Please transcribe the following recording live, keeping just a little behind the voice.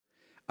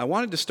I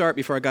wanted to start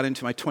before I got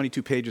into my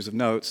 22 pages of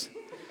notes.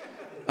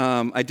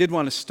 I did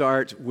want to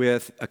start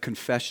with a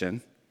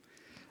confession.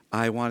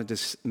 I wanted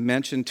to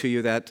mention to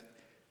you that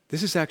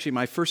this is actually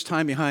my first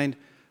time behind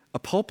a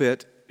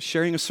pulpit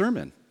sharing a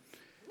sermon.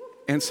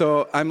 And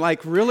so I'm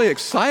like really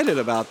excited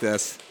about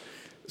this.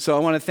 So I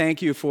want to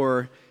thank you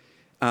for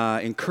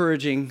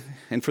encouraging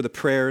and for the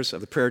prayers of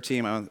the prayer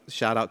team. I want to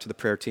shout out to the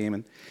prayer team,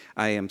 and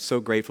I am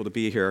so grateful to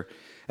be here.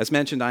 As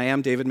mentioned, I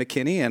am David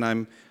McKinney, and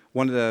I'm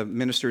one of the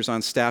ministers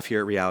on staff here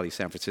at Reality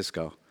San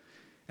Francisco.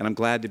 And I'm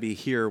glad to be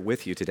here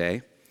with you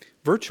today,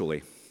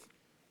 virtually.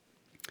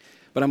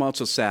 But I'm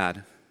also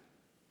sad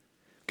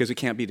because we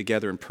can't be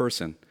together in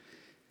person.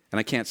 And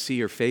I can't see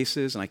your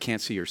faces, and I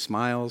can't see your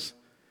smiles.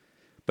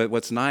 But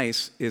what's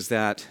nice is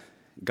that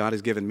God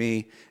has given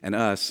me and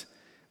us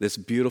this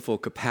beautiful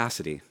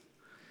capacity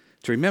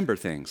to remember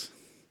things.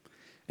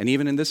 And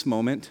even in this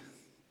moment,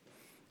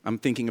 I'm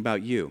thinking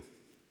about you.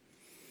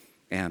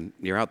 And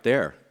you're out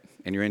there,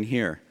 and you're in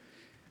here.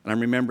 And I'm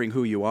remembering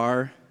who you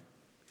are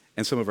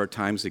and some of our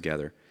times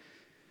together.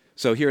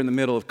 So here in the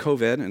middle of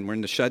COVID, and we're in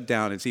the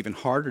shutdown, it's even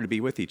harder to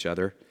be with each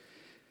other.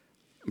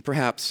 And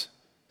perhaps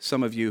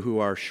some of you who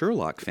are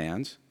Sherlock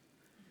fans,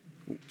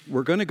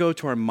 we're going to go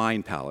to our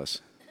mind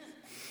palace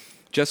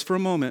just for a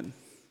moment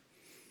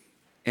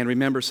and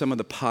remember some of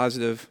the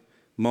positive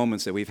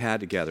moments that we've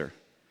had together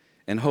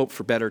and hope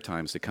for better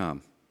times to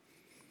come.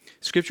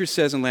 Scripture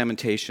says in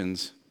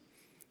Lamentations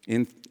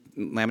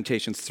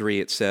 3,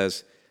 it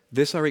says,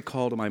 "This I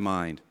recall to my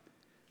mind,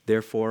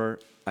 therefore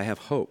I have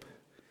hope.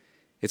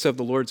 It's of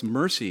the Lord's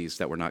mercies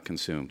that we're not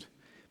consumed,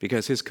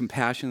 because his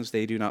compassions,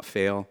 they do not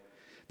fail.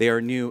 They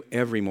are new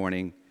every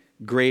morning.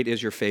 Great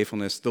is your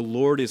faithfulness. The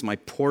Lord is my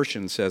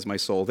portion, says my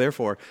soul.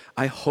 Therefore,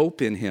 I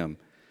hope in him.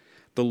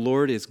 The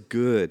Lord is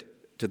good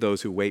to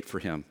those who wait for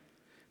him,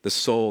 the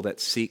soul that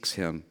seeks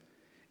him.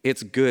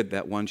 It's good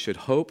that one should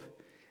hope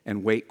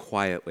and wait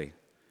quietly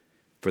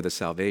for the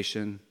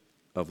salvation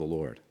of the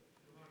Lord."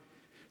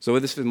 So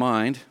with this in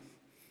mind,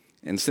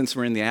 and since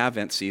we're in the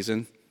Advent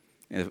season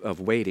of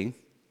waiting,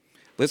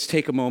 let's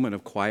take a moment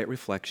of quiet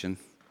reflection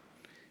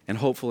and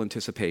hopeful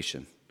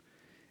anticipation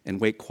and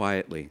wait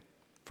quietly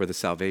for the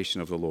salvation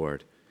of the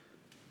Lord.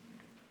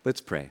 Let's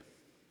pray.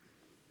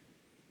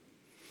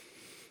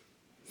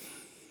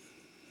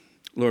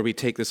 Lord, we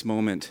take this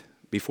moment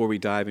before we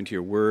dive into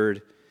your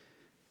word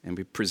and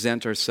we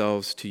present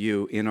ourselves to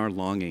you in our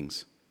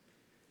longings,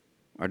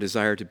 our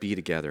desire to be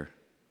together,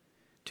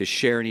 to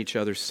share in each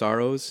other's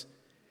sorrows,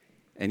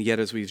 and yet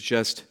as we've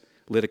just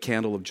lit a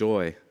candle of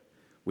joy,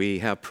 we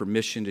have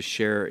permission to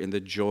share in the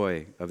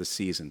joy of the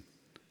season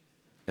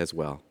as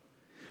well.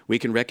 We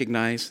can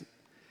recognize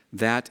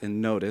that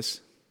and notice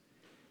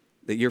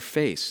that your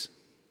face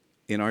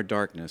in our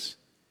darkness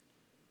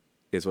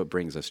is what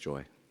brings us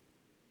joy.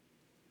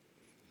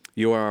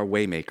 You are our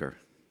waymaker.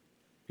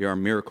 You're our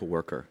miracle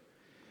worker.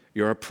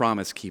 You're our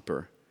promise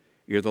keeper.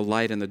 You're the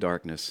light in the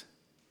darkness.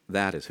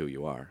 That is who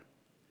you are.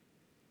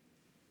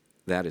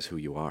 That is who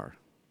you are.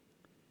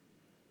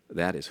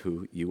 That is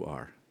who you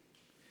are.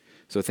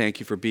 So thank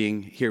you for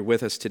being here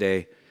with us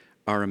today,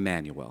 our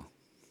Emmanuel.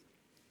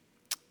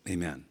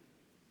 Amen.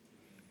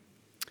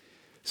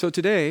 So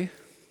today,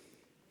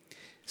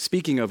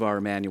 speaking of our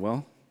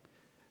Emmanuel,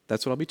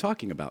 that's what I'll be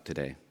talking about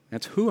today.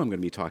 That's who I'm going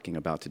to be talking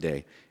about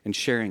today and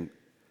sharing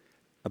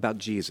about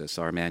Jesus,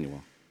 our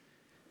Emmanuel.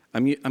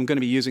 I'm going to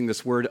be using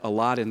this word a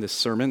lot in this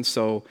sermon,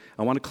 so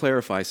I want to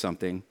clarify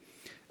something.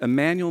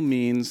 Emmanuel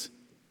means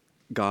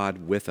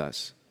God with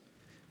us.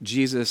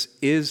 Jesus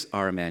is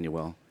our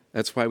Emmanuel.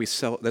 That's why we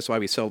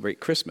celebrate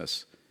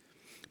Christmas.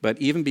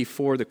 But even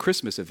before the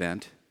Christmas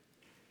event,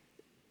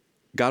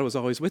 God was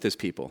always with his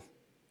people.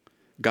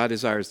 God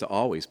desires to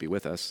always be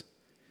with us.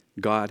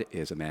 God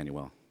is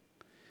Emmanuel.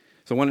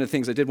 So one of the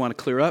things I did want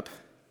to clear up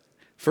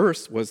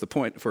first was a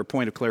point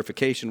of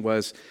clarification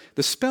was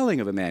the spelling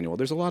of Emmanuel.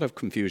 There's a lot of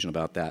confusion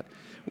about that.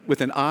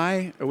 With an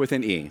I or with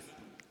an E?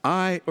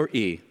 I or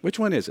E? Which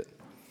one is it?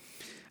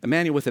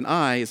 Emmanuel with an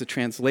I is a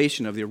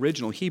translation of the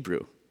original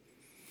Hebrew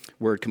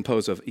word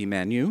composed of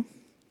Emmanuel,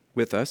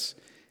 with us,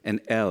 and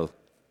El,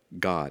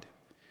 God.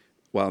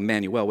 While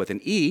Emmanuel with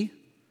an E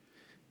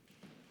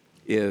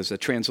is a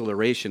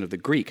transliteration of the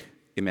Greek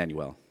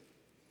Emmanuel.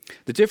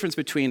 The difference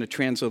between a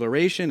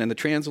transliteration and the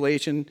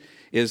translation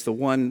is the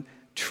one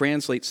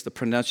translates the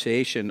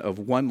pronunciation of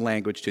one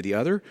language to the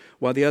other,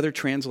 while the other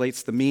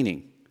translates the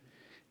meaning.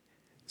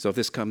 So if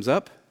this comes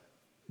up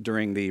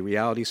during the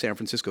Reality San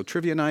Francisco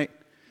Trivia Night,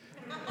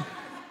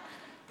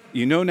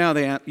 you now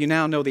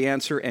know the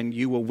answer, and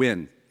you will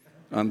win.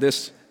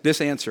 This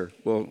answer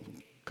will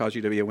cause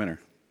you to be a winner.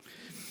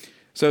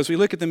 So as we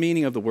look at the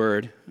meaning of the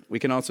word, we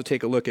can also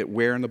take a look at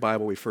where in the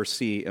Bible we first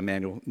see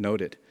Emmanuel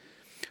noted.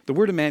 The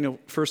word Emmanuel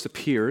first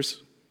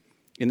appears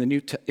in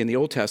the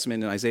Old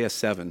Testament in Isaiah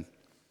 7,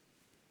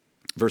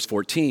 verse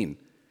 14.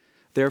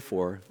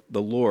 "Therefore,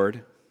 the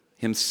Lord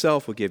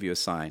himself will give you a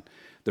sign.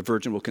 The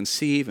virgin will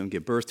conceive and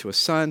give birth to a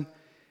son,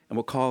 and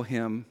will call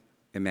him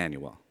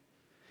Emmanuel."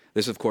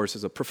 This, of course,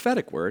 is a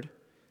prophetic word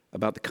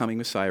about the coming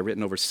Messiah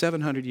written over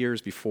 700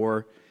 years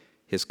before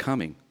his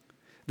coming.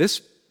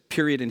 This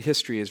period in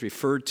history is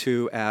referred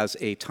to as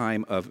a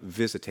time of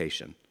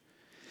visitation,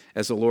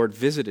 as the Lord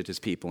visited his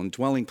people in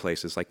dwelling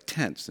places like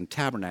tents and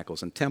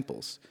tabernacles and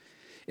temples.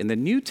 In the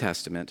New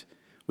Testament,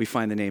 we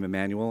find the name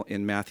Emmanuel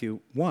in Matthew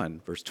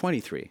 1, verse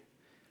 23.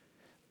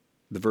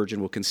 The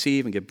virgin will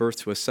conceive and give birth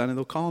to a son, and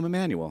they'll call him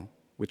Emmanuel,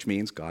 which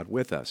means God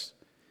with us.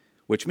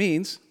 Which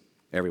means,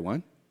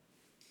 everyone,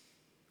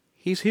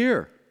 he's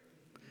here.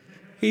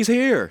 He's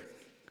here.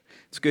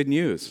 It's good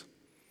news.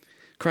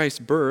 Christ's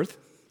birth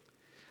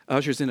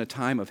ushers in a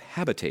time of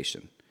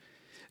habitation.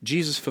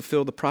 Jesus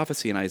fulfilled the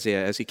prophecy in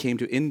Isaiah as he came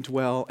to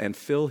indwell and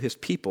fill his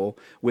people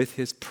with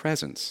his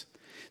presence.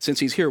 Since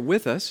he's here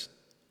with us,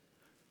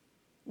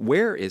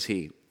 where is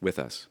he with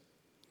us?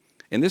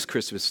 In this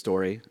Christmas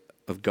story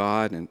of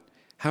God, and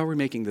how are we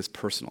making this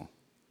personal?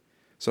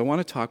 So I want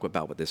to talk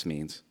about what this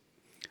means.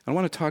 I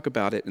want to talk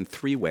about it in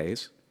three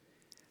ways.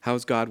 How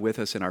is God with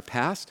us in our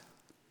past?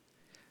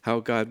 How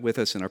is God with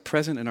us in our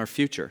present and our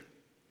future?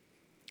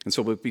 And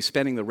so we'll be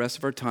spending the rest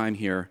of our time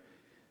here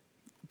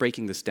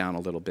breaking this down a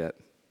little bit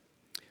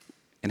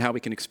and how we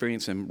can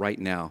experience him right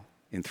now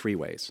in three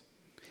ways.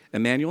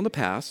 Emmanuel in the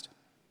past,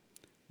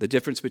 the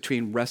difference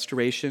between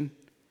restoration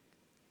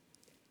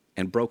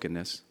and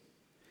brokenness.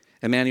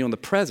 Emmanuel in the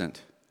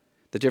present,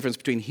 the difference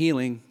between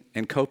healing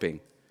and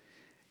coping.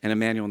 And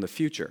Emmanuel in the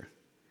future,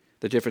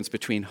 the difference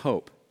between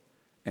hope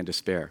and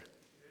despair.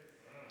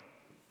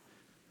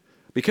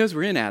 Because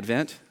we're in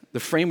Advent, the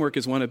framework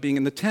is one of being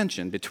in the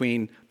tension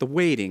between the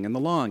waiting and the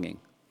longing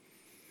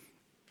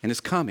and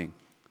his coming.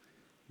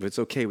 If it's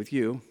okay with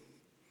you,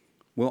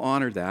 we'll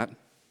honor that.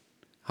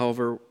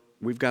 However,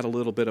 we've got a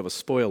little bit of a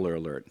spoiler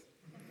alert.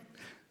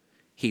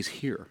 He's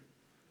here,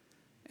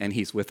 and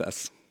he's with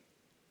us.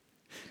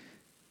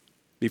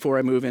 Before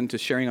I move into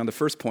sharing on the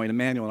first point,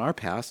 Emmanuel in our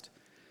past,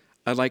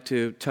 I'd like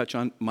to touch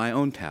on my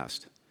own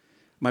past,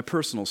 my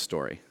personal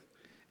story,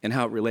 and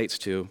how it relates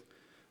to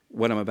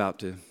what I'm about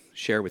to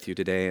share with you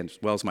today, as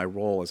well as my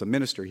role as a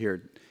minister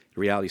here at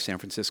Reality San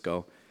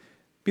Francisco,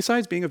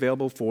 besides being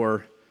available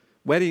for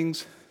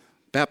weddings,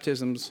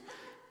 baptisms,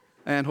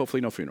 and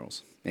hopefully no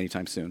funerals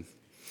anytime soon.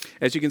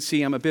 As you can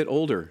see, I'm a bit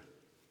older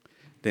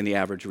than the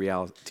average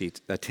Reality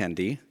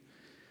attendee.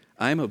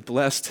 I'm a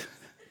blessed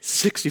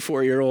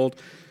 64-year-old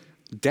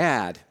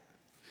dad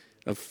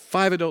of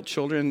 5 adult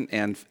children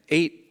and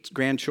 8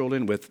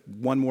 grandchildren with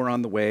one more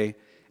on the way,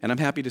 and I'm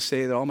happy to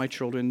say that all my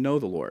children know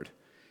the Lord,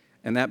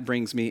 and that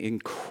brings me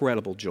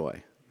incredible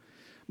joy.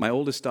 My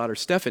oldest daughter,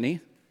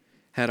 Stephanie,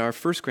 had our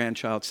first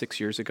grandchild 6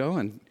 years ago,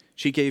 and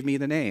she gave me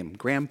the name,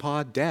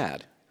 Grandpa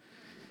Dad.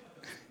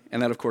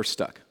 And that, of course,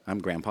 stuck. I'm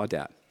Grandpa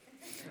Dad.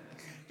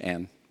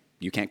 And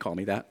you can't call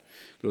me that.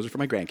 Those are for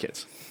my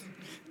grandkids.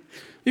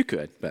 You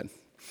could, but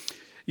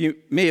you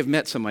may have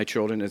met some of my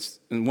children,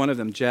 and one of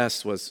them,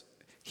 Jess, was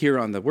here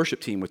on the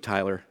worship team with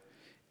Tyler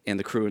and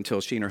the crew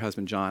until she and her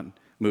husband, John,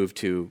 moved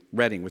to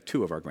Redding with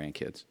 2 of our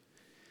grandkids.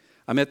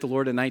 I met the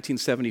Lord in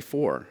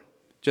 1974,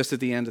 just at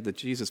the end of the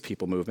Jesus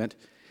People movement,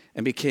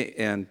 and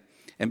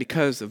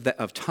because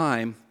of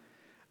time,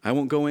 I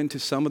won't go into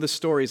some of the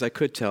stories I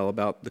could tell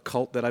about the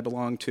cult that I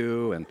belonged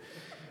to and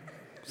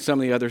some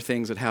of the other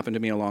things that happened to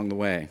me along the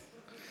way.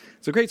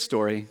 It's a great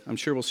story. I'm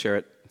sure we'll share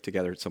it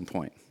together at some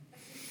point.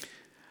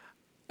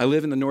 I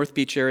live in the North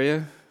Beach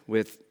area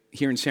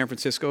here in San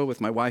Francisco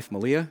with my wife,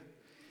 Malia,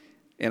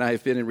 and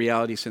I've been in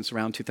Reality since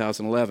around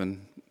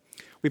 2011.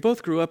 We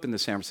both grew up in the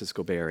San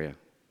Francisco Bay Area,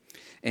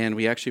 and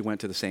we actually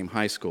went to the same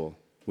high school.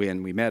 Malia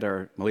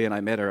and I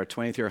met at our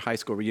 20th year high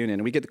school reunion,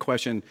 and we get the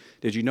question,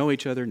 did you know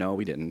each other? No,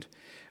 we didn't.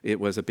 It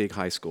was a big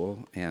high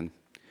school, and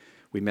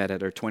we met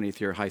at our 20th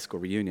year high school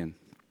reunion.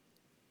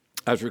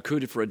 I was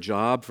recruited for a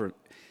job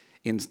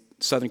in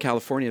Southern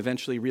California,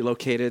 eventually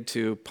relocated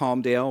to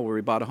Palmdale, where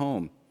we bought a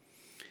home.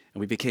 And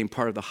we became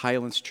part of the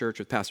Highlands Church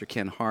with Pastor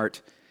Ken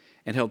Hart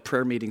and held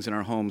prayer meetings in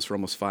our homes for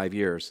almost 5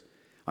 years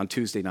on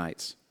Tuesday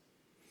nights.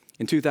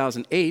 In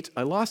 2008,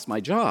 I lost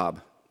my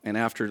job, and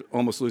after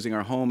almost losing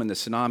our home in the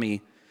tsunami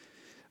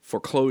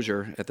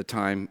foreclosure at the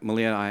time,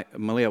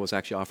 Malia was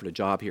actually offered a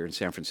job here in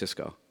San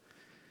Francisco.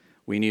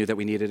 We knew that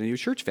we needed a new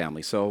church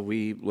family, so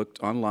we looked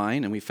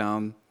online and we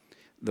found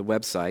the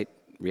website,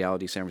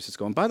 Reality San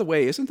Francisco. And by the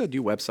way, isn't the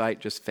new website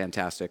just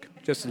fantastic?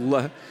 Just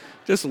love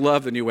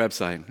the new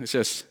website. It's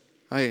just,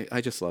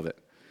 I just love it.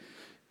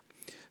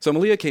 So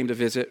Malia came to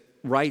visit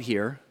right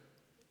here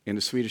in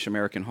the Swedish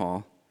American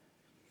Hall.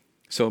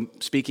 So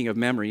speaking of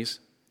memories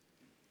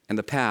and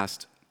the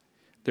past,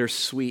 there's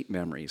sweet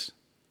memories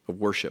of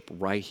worship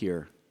right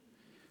here.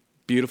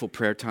 Beautiful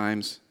prayer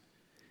times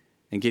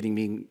and getting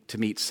me to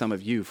meet some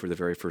of you for the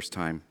very first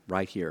time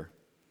right here.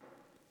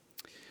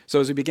 So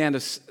as we began to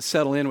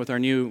settle in with our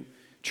new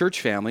church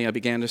family, I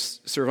began to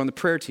serve on the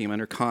prayer team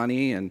under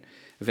Connie, and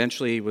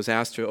eventually was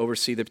asked to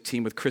oversee the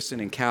team with Kristen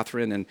and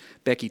Catherine and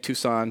Becky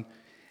Tucson.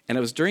 And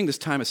it was during this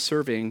time of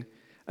serving,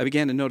 I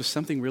began to notice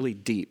something really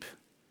deep,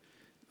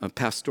 a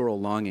pastoral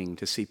longing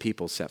to see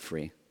people set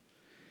free.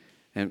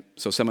 And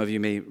so some of you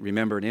may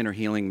remember an inner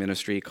healing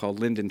ministry called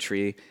Linden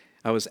Tree.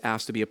 I was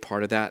asked to be a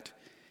part of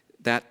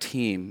that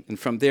team. And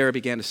from there, I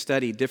began to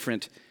study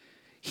different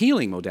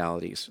healing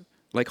modalities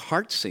like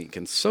HeartSync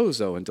and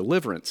Sozo and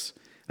Deliverance.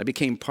 I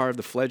became part of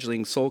the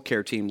fledgling soul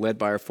care team led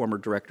by our former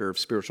director of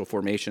spiritual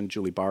formation,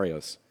 Julie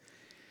Barrios.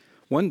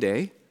 One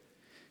day,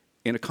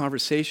 in a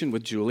conversation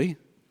with Julie,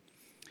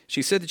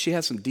 she said that she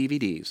had some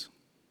DVDs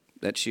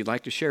that she'd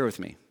like to share with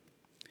me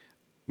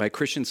by a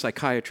Christian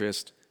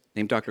psychiatrist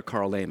named Dr.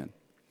 Carl Lehman.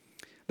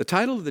 The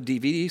title of the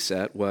DVD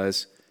set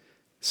was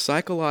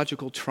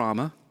Psychological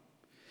Trauma,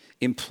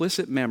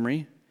 Implicit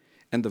Memory,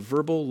 and the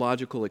Verbal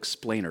Logical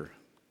Explainer.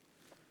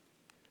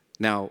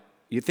 Now,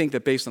 you'd think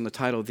that based on the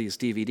title of these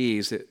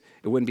DVDs, it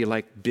wouldn't be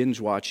like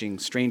binge-watching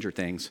Stranger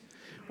Things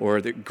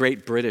or the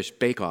Great British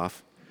Bake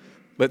Off,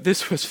 but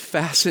this was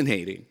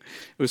fascinating.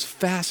 It was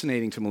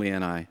fascinating to Malia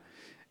and I.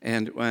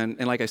 And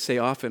like I say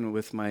often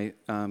with my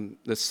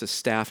the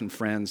staff and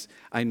friends,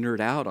 I nerd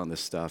out on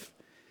this stuff.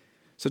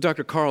 So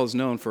Dr. Carl is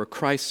known for a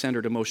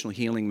Christ-centered emotional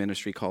healing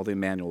ministry called the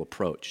Emmanuel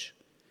Approach.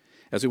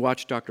 As we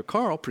watched Dr.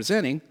 Carl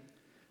presenting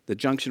the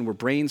junction where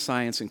brain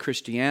science and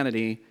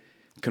Christianity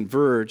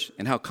converge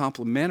and how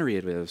complementary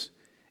it is,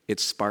 it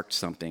sparked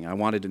something. I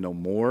wanted to know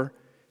more,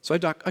 so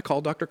I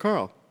called Dr.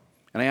 Carl,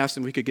 and I asked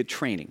him if we could get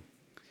training.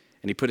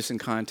 And he put us in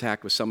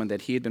contact with someone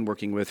that he had been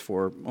working with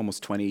for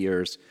almost 20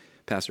 years,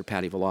 Pastor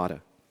Patty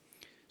Vallata.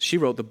 She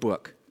wrote the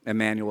book,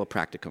 Emmanuel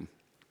Practicum.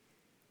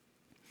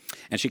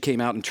 And she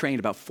came out and trained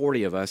about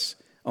 40 of us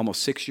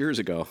almost 6 years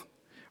ago,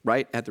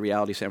 right at the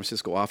Reality San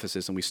Francisco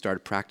offices, and we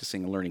started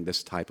practicing and learning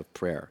this type of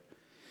prayer.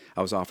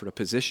 I was offered a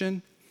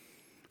position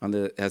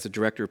as a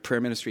director of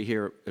prayer ministry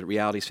here at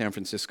Reality San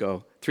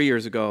Francisco 3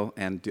 years ago,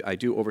 and I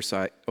do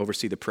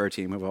oversee the prayer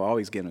team, who I've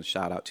always given a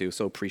shout out to,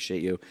 so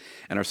appreciate you,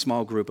 and our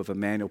small group of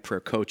Emmanuel prayer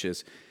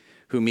coaches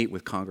who meet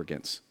with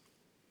congregants.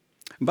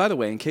 And by the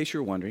way, in case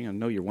you're wondering, I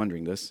know you're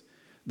wondering this,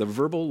 the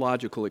verbal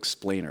logical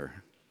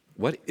explainer,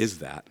 what is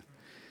that?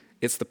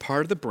 It's the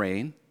part of the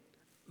brain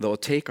that will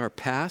take our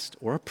past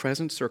or our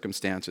present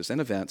circumstances and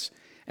events,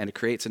 and it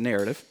creates a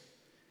narrative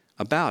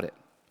about it,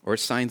 or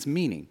assigns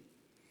meaning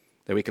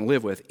that we can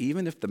live with,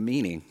 even if the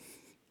meaning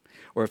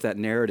or if that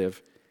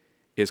narrative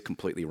is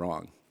completely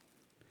wrong.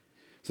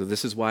 So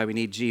this is why we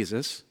need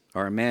Jesus,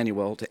 our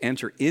Emmanuel, to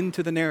enter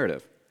into the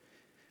narrative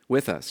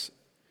with us,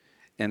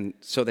 and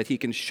so that he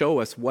can show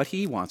us what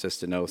he wants us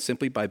to know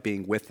simply by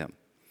being with him.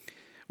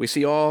 We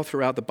see all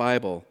throughout the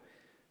Bible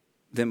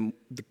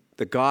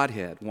the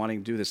Godhead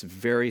wanting to do this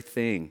very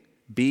thing,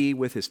 be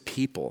with his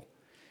people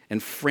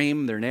and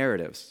frame their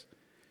narratives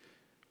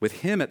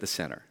with him at the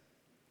center,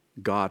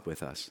 God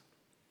with us.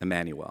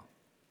 Emmanuel.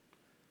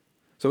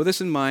 So with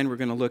this in mind, we're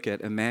going to look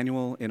at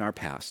Emmanuel in our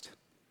past.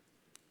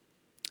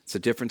 It's the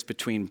difference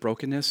between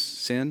brokenness,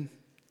 sin,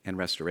 and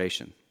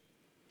restoration.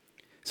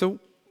 So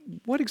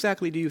what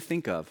exactly do you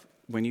think of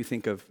when you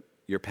think of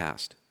your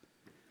past,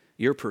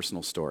 your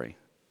personal story?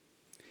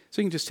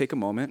 So you can just take a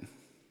moment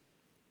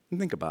and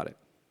think about it.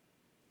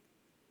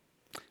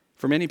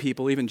 For many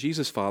people, even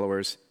Jesus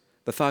followers,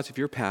 the thoughts of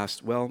your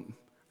past, well,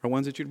 are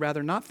ones that you'd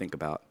rather not think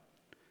about.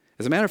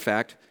 As a matter of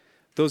fact,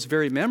 those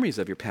very memories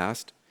of your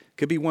past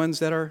could be ones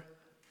that are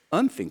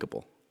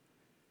unthinkable.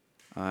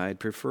 I'd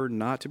prefer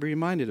not to be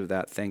reminded of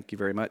that. Thank you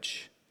very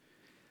much.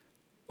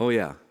 Oh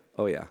yeah.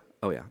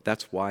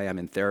 That's why I'm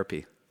in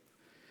therapy.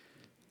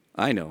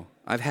 I know.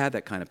 I've had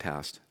that kind of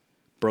past.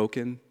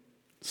 Broken,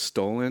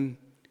 stolen,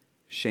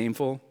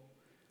 shameful,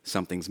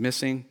 something's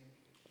missing,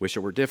 wish it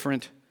were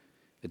different,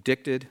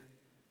 addicted,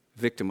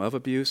 victim of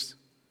abuse,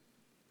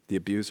 the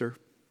abuser,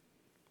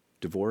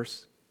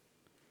 divorce.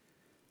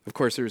 Of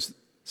course, there's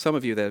some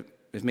of you that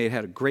have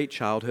had a great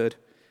childhood,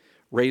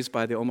 raised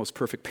by the almost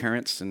perfect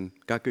parents and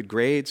got good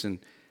grades and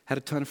had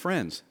a ton of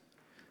friends.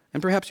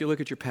 And perhaps you look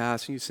at your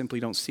past and you simply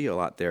don't see a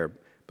lot there,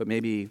 but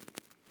maybe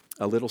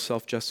a little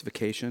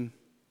self-justification,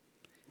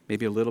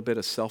 maybe a little bit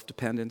of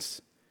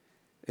self-dependence,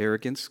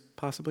 arrogance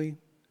possibly,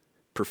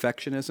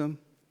 perfectionism,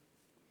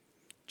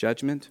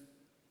 judgment,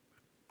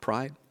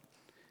 pride.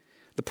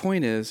 The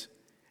point is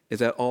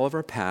that all of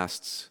our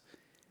pasts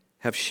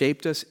have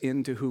shaped us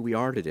into who we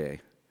are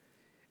today.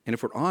 And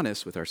if we're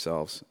honest with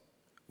ourselves,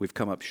 we've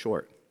come up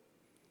short.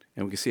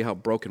 And we can see how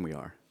broken we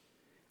are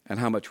and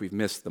how much we've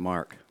missed the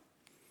mark.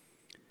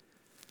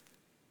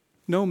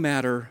 No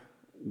matter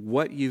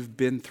what you've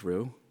been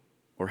through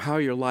or how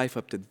your life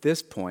up to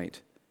this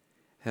point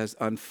has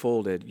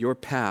unfolded, your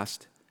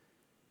past,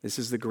 this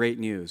is the great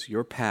news,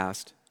 your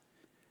past,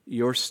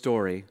 your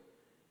story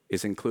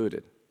is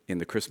included in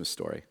the Christmas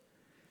story.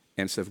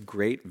 And it's of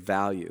great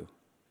value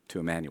to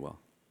Emmanuel.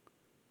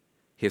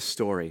 His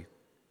story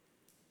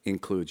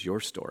includes your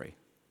story.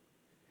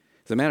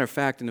 As a matter of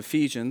fact, in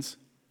Ephesians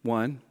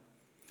 1,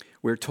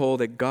 we're told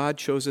that God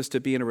chose us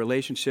to be in a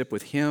relationship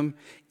with him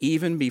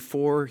even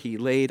before he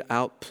laid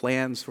out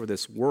plans for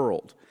this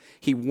world.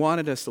 He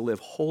wanted us to live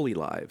holy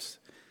lives,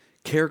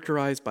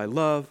 characterized by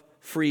love,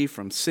 free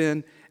from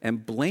sin,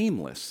 and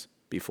blameless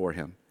before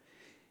him.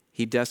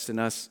 He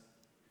destined us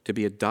to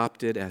be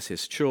adopted as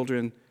his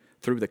children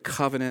through the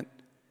covenant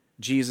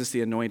Jesus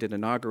the Anointed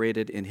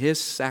inaugurated in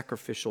his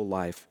sacrificial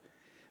life.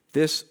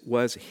 This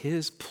was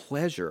his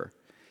pleasure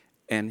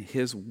and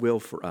his will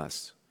for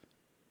us.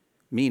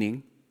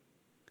 Meaning,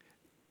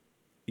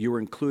 you were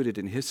included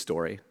in his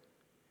story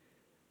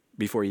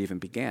before you even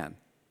began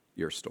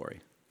your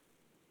story.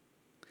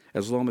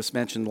 As Lomas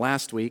mentioned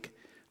last week,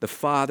 the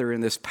Father,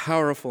 in this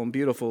powerful and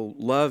beautiful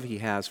love he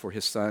has for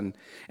his Son,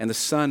 and the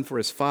Son for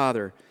his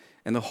Father,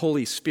 and the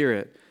Holy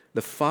Spirit,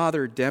 the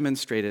Father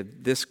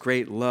demonstrated this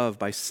great love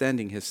by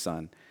sending his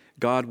Son,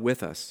 God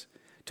with us,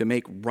 to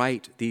make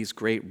right these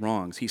great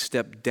wrongs. He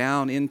stepped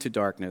down into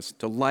darkness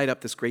to light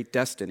up this great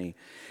destiny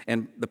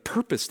and the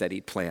purpose that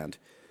he'd planned.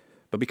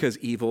 But because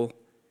evil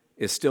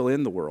is still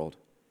in the world,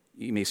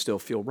 you may still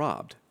feel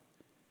robbed,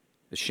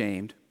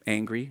 ashamed,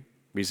 angry,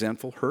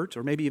 resentful, hurt,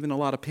 or maybe even a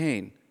lot of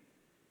pain.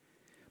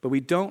 But we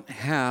don't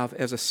have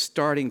as a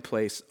starting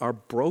place our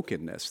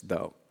brokenness,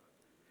 though.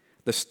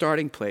 The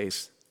starting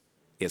place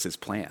is his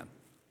plan.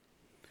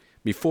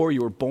 Before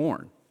you were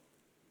born,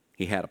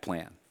 he had a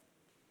plan,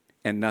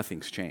 and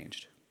nothing's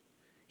changed.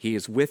 He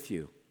is with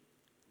you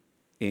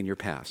in your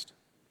past.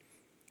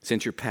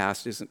 Since your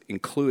past isn't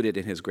included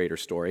in his greater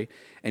story,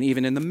 and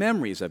even in the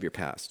memories of your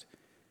past,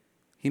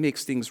 he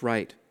makes things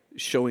right,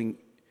 showing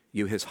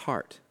you his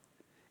heart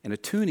and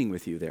attuning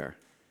with you there,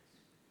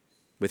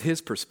 with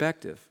his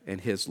perspective and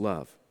his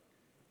love.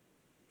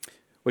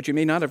 What you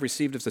may not have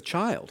received as a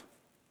child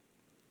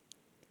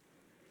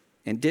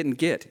and didn't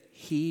get,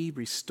 he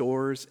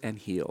restores and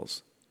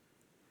heals.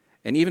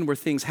 And even where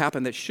things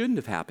happen that shouldn't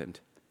have happened,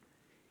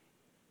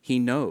 he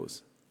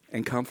knows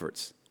and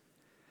comforts.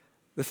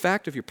 The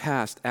fact of your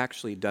past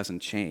actually doesn't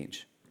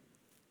change.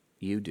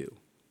 You do,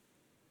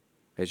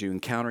 as you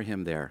encounter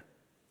him there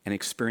and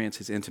experience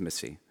his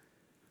intimacy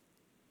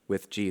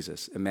with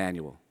Jesus,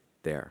 Emmanuel,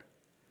 there.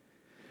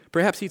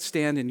 Perhaps he'd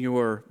stand in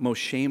your most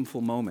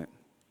shameful moment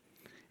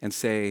and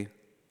say,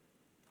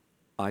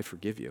 I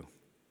forgive you.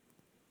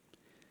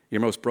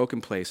 Your most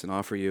broken place, and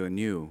offer you a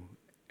new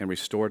and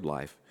restored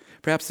life.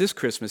 Perhaps this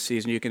Christmas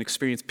season you can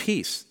experience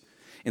peace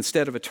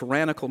instead of a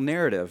tyrannical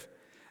narrative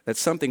that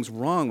something's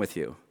wrong with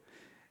you,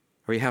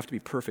 or you have to be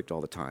perfect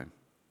all the time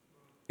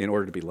in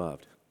order to be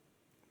loved.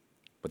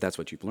 But that's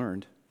what you've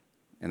learned,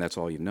 and that's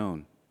all you've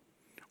known.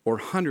 Or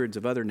hundreds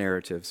of other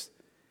narratives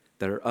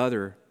that are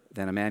other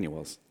than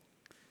Emmanuel's.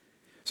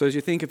 So as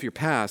you think of your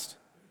past,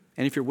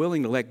 and if you're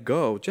willing to let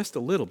go just a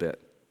little bit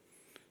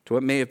to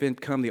what may have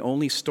become the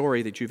only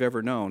story that you've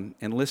ever known,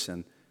 and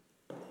listen,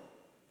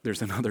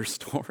 there's another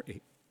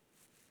story.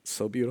 It's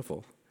so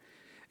beautiful.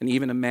 And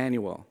even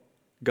Emmanuel,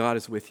 God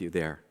is with you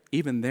there,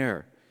 even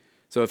there.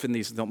 So if in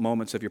these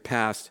moments of your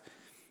past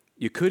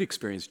you could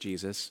experience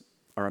Jesus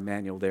or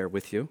Emmanuel there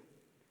with you,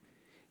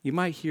 you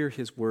might hear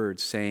his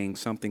words saying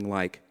something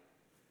like,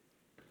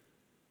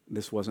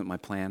 this wasn't my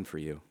plan for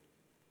you.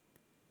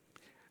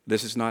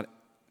 This is not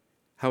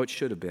how it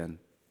should have been,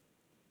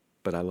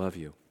 but I love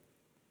you.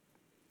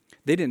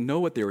 They didn't know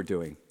what they were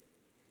doing.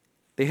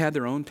 They had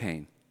their own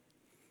pain,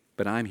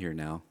 but I'm here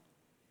now.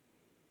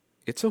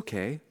 It's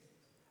okay.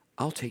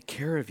 I'll take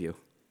care of you.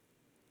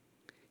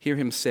 Hear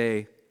him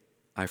say,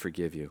 I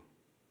forgive you.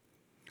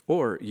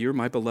 Or, you're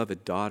my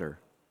beloved daughter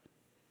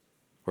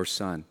or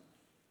son.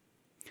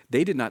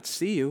 They did not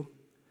see you,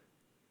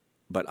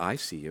 but I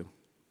see you.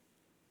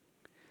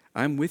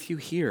 I'm with you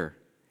here,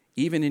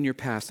 even in your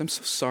past. I'm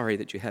so sorry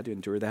that you had to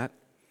endure that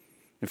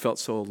and felt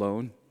so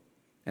alone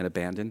and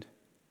abandoned.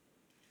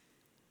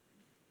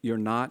 You're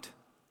not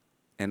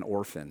an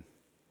orphan.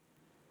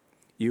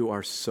 You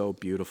are so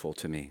beautiful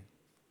to me.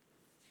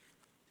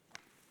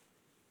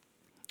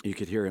 You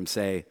could hear him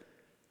say,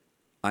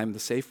 I'm the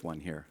safe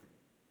one here.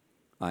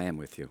 I am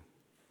with you.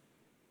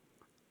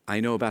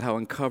 I know about how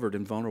uncovered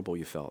and vulnerable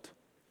you felt.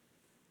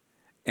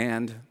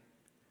 And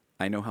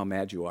I know how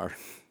mad you are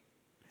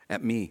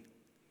at me.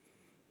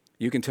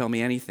 You can tell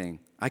me anything.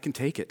 I can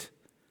take it.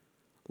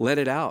 Let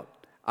it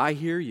out. I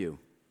hear you.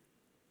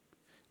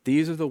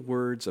 These are the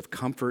words of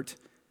comfort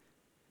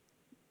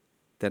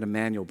that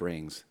Emmanuel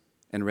brings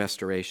and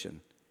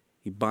restoration.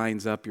 He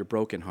binds up your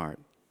broken heart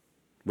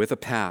with a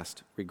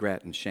past,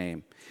 regret, and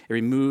shame. It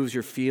removes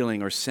your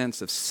feeling or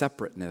sense of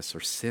separateness or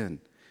sin.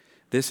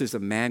 This is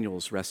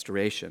Emmanuel's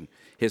restoration.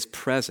 His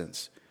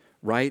presence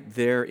right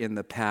there in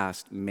the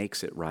past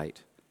makes it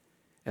right,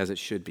 as it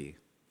should be.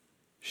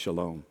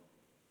 Shalom.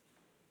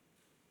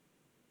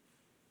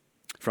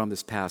 From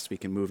this past, we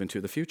can move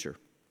into the future.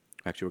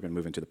 Actually, we're going to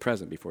move into the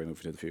present before we move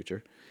into the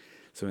future.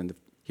 So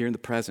here in the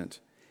present,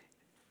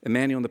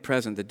 Emmanuel in the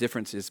present, the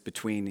difference is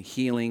between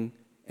healing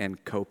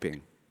and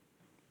coping.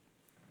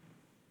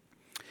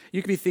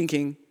 You could be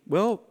thinking,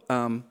 well,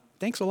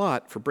 thanks a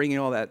lot for bringing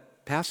all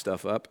that past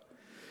stuff up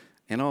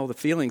and all the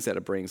feelings that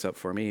it brings up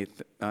for me.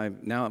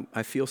 Now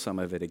I feel some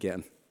of it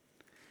again.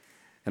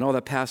 And all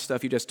that past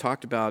stuff you just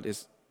talked about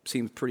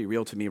seems pretty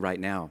real to me right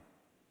now.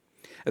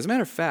 As a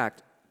matter of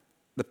fact,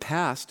 the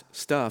past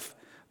stuff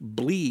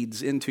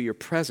bleeds into your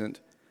present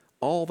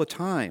all the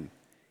time,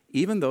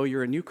 even though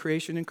you're a new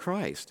creation in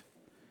Christ.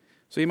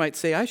 So you might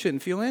say, I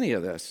shouldn't feel any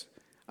of this.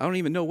 I don't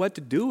even know what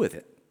to do with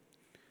it.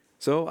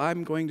 So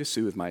I'm going to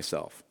soothe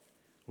myself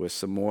with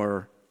some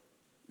more,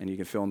 and you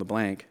can fill in the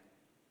blank,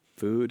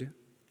 food,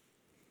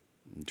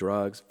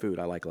 drugs, food,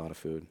 I like a lot of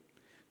food,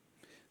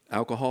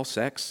 alcohol,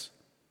 sex,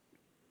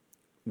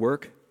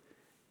 work,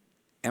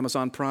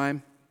 Amazon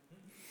Prime,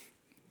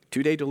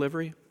 2-day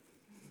delivery,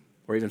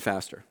 or even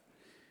faster.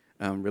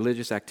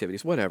 Religious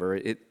activities, whatever.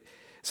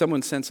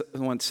 Someone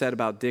once said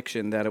about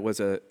addiction that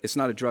it's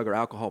not a drug or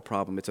alcohol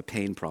problem, it's a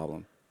pain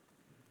problem.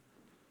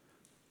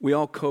 We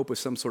all cope with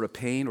some sort of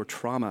pain or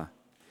trauma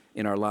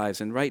in our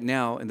lives, and right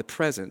now, in the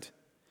present,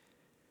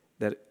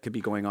 that could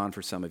be going on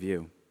for some of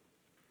you.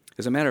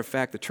 As a matter of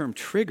fact, the term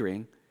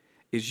triggering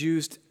is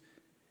used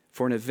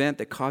for an event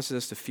that causes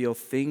us to feel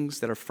things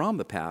that are from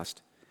the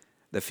past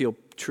that feel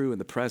true in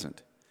the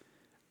present.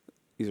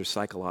 These are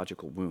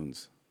psychological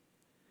wounds.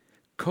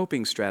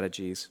 Coping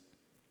strategies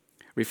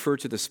refer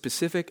to the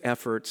specific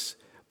efforts,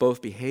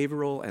 both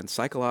behavioral and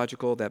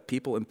psychological, that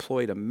people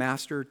employ to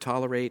master,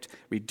 tolerate,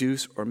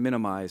 reduce, or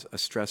minimize a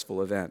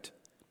stressful event.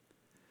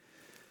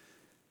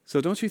 So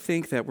don't you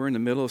think that we're in the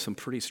middle of some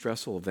pretty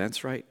stressful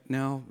events right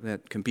now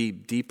that can be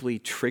deeply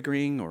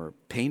triggering or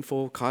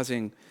painful,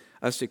 causing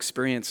us to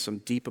experience some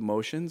deep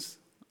emotions,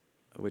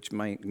 which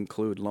might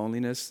include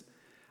loneliness,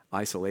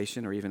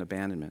 isolation, or even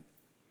abandonment?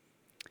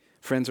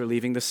 Friends are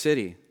leaving the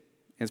city,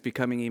 and it's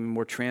becoming even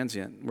more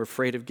transient. We're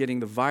afraid of getting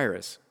the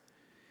virus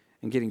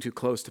and getting too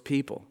close to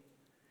people.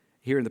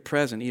 Here in the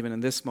present, even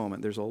in this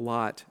moment,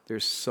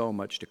 there's so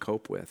much to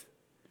cope with.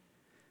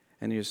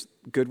 And there's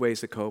good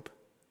ways to cope,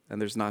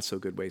 and there's not so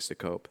good ways to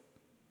cope.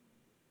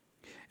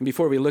 And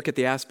before we look at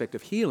the aspect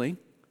of healing,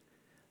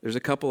 there's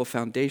a couple of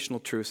foundational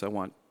truths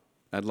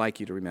I'd like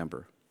you to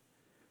remember.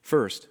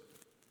 First,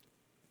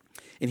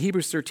 in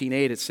Hebrews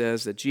 13:8, it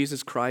says that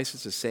Jesus Christ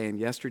is the same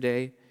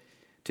yesterday,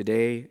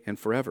 today, and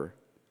forever.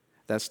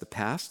 That's the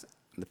past,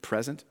 and the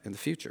present, and the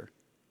future.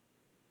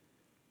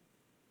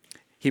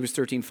 Hebrews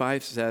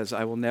 13:5 says,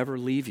 I will never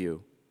leave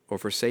you or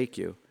forsake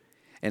you.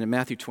 And in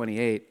Matthew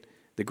 28,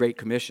 the Great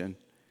Commission,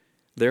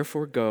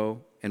 therefore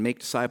go and make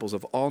disciples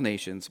of all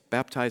nations,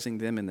 baptizing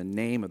them in the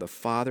name of the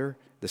Father,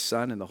 the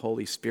Son, and the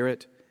Holy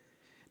Spirit,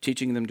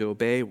 teaching them to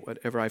obey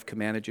whatever I've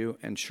commanded you,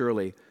 and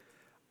surely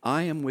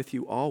I am with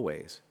you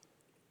always,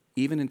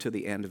 even until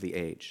the end of the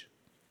age.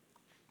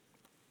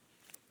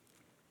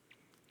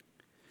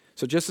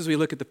 So just as we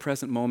look at the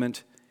present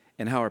moment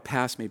and how our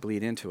past may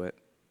bleed into it,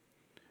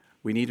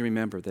 we need to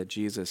remember that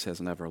Jesus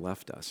has never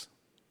left us.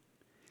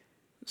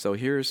 So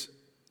here's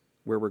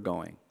where we're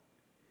going.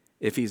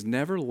 If he's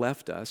never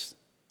left us,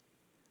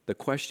 the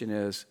question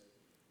is,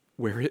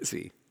 where is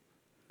he?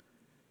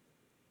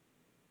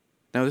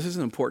 Now, this is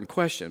an important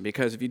question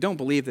because if you don't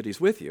believe that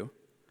he's with you,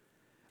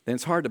 then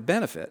it's hard to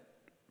benefit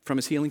from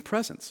his healing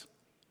presence.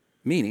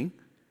 Meaning,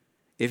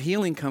 if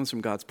healing comes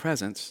from God's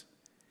presence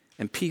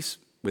and peace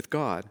with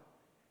God,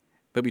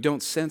 but we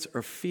don't sense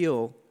or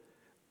feel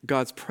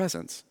God's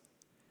presence,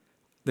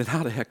 then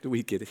how the heck do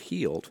we get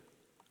healed?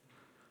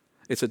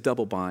 It's a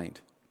double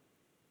bind.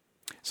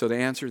 So to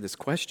answer this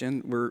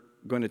question, I'm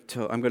going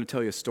to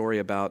tell you a story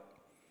about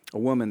a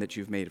woman that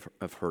you may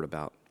have heard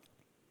about.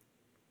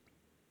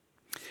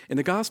 In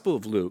the Gospel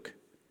of Luke,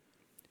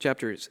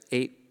 chapters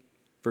 8,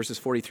 verses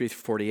 43 through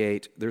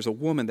 48, there's a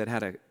woman that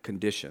had a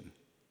condition.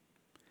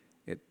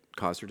 It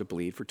caused her to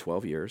bleed for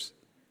 12 years,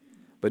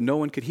 but no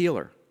one could heal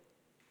her.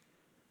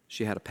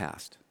 She had a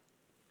past.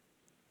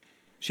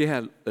 She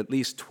had at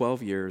least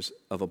 12 years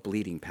of a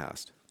bleeding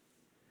past.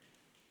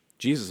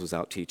 Jesus was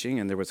out teaching,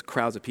 and there was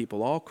crowds of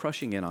people all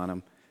crushing in on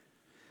him.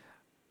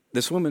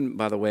 This woman,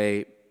 by the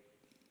way,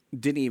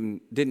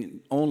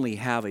 didn't only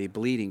have a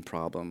bleeding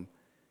problem.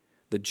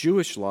 The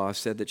Jewish law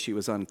said that she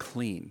was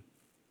unclean.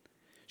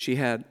 She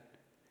had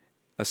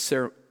a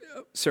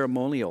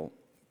ceremonial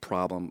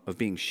problem of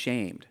being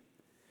shamed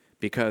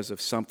because of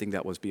something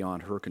that was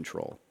beyond her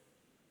control.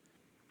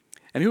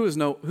 And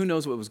who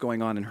knows what was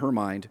going on in her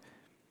mind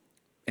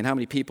and how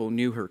many people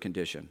knew her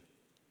condition?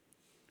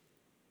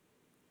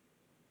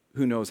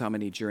 Who knows how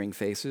many jeering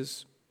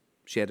faces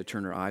she had to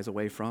turn her eyes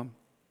away from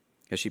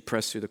as she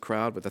pressed through the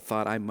crowd with the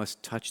thought, I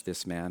must touch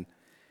this man.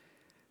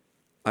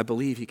 I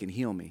believe he can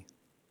heal me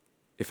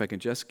if I can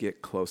just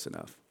get close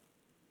enough.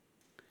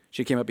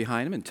 She came up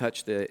behind him and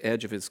touched the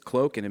edge of his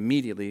cloak, and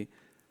immediately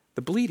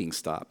the bleeding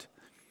stopped.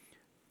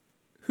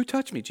 Who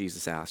touched me?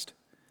 Jesus asked.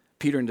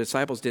 Peter and the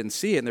disciples didn't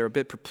see it, and they were a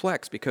bit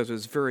perplexed because it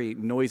was a very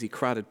noisy,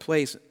 crowded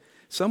place.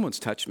 Someone's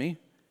touched me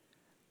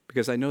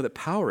because I know that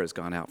power has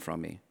gone out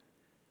from me.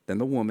 Then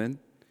the woman,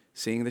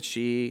 seeing that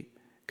she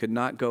could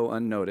not go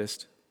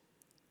unnoticed,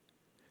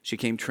 she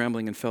came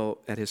trembling and fell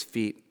at his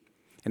feet.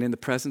 And in the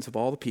presence of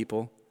all the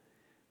people,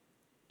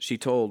 she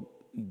told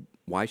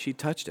why she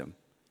touched him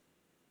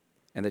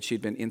and that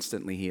she'd been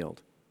instantly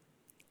healed.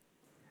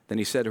 Then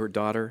he said to her,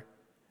 daughter,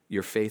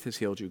 your faith has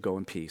healed you. Go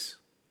in peace.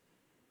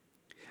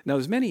 Now,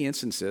 there's many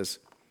instances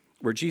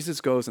where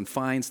Jesus goes and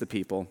finds the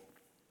people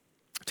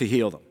to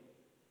heal them.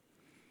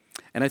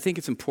 And I think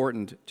it's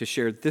important to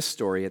share this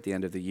story at the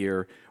end of the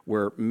year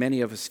where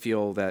many of us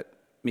feel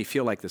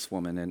like this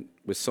woman and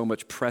with so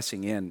much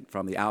pressing in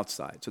from the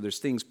outside. So there's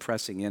things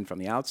pressing in from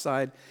the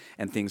outside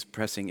and things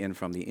pressing in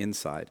from the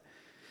inside.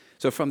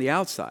 So from the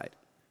outside,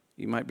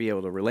 you might be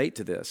able to relate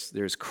to this.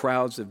 There's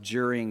crowds of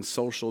jeering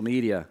social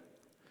media,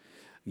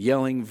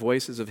 yelling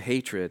voices of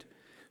hatred,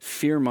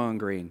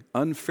 fear-mongering,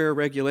 unfair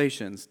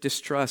regulations,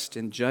 distrust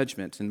and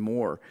judgment, and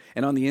more.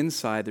 And on the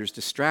inside, there's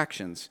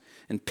distractions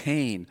and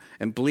pain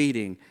and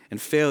bleeding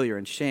and failure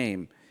and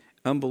shame,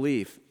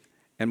 unbelief,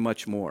 and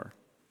much more.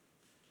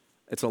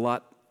 It's a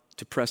lot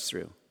to press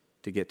through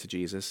to get to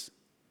Jesus.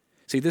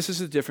 See, this is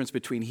the difference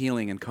between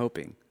healing and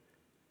coping.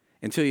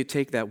 Until you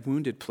take that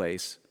wounded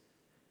place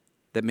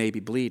that may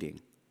be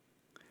bleeding,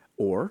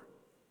 or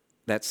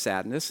that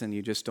sadness and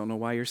you just don't know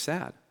why you're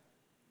sad,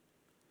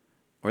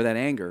 or that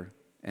anger,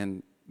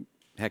 and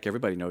heck,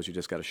 everybody knows you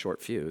just got a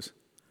short fuse.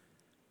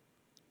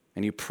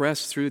 And you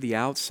press through the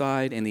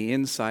outside and the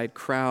inside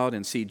crowd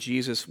and see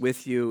Jesus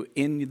with you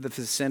in the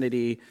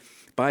vicinity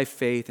by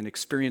faith and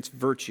experience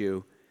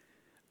virtue,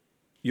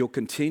 you'll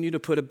continue to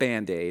put a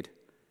Band-Aid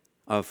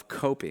of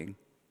coping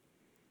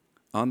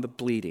on the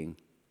bleeding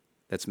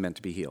that's meant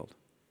to be healed.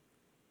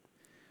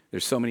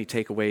 There's so many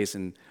takeaways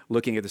in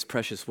looking at this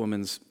precious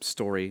woman's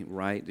story,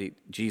 right?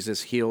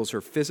 Jesus heals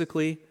her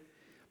physically,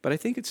 but I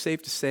think it's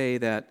safe to say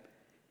that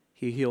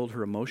he healed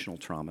her emotional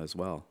trauma as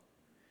well.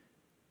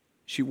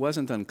 She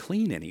wasn't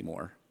unclean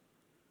anymore,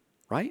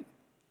 right?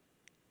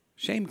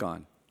 Shame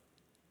gone.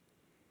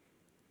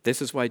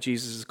 This is why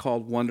Jesus is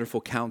called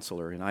Wonderful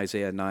Counselor in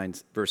Isaiah 9,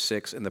 verse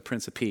 6, and the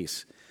Prince of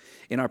Peace.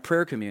 In our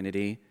prayer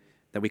community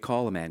that we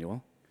call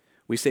Emmanuel,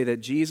 we say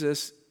that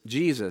Jesus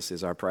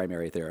is our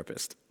primary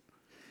therapist.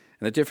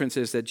 And the difference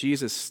is that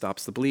Jesus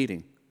stops the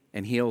bleeding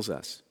and heals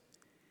us.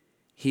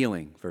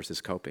 Healing versus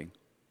coping.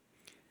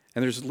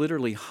 And there's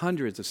literally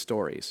hundreds of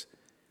stories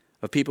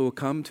of people who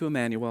come to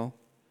Emmanuel,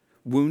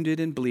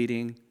 wounded and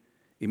bleeding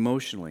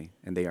emotionally,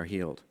 and they are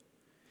healed.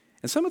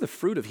 And some of the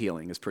fruit of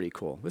healing is pretty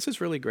cool. This is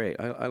really great.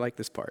 I like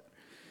this part,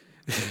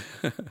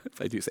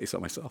 if I do say so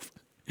myself.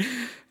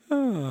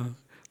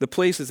 The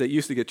places that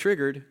used to get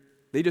triggered,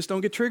 they just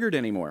don't get triggered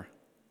anymore.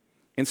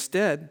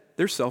 Instead,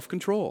 there's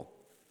self-control,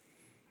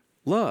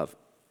 love,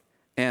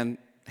 and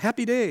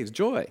happy days,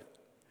 joy.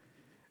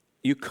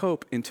 You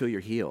cope until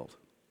you're healed.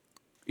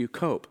 You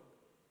cope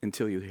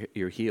until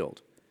you're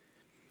healed.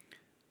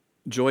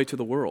 Joy to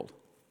the world.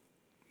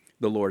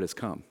 The Lord has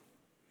come.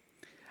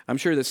 I'm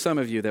sure that some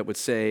of you that would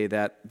say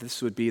that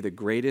this would be the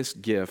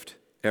greatest gift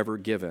ever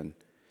given,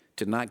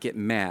 to not get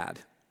mad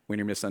when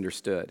you're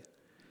misunderstood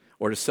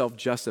or to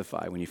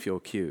self-justify when you feel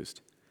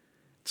accused.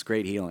 It's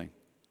great healing,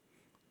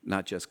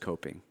 not just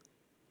coping.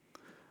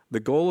 The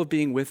goal of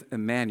being with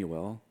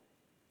Emmanuel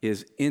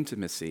is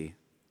intimacy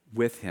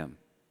with him.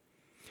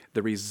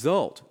 The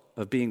result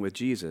of being with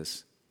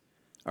Jesus,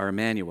 our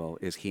Emmanuel,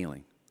 is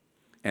healing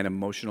and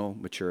emotional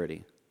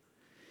maturity.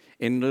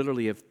 In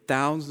literally of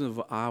thousands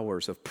of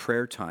hours of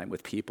prayer time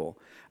with people,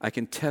 I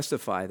can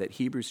testify that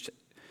Hebrews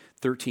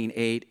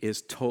 13:8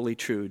 is totally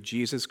true.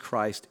 Jesus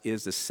Christ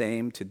is the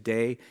same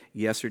today,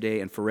 yesterday,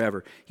 and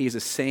forever. He is the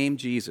same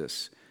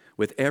Jesus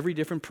with every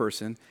different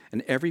person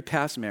and every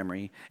past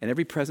memory and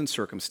every present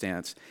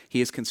circumstance.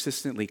 He is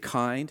consistently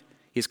kind.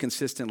 He's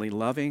consistently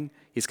loving.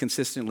 He's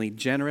consistently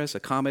generous,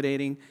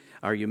 accommodating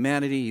our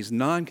humanity. He's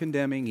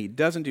non-condemning. He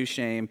doesn't do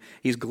shame.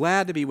 He's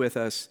glad to be with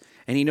us,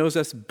 and he knows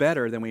us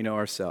better than we know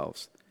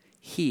ourselves.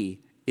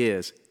 He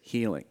is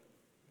healing.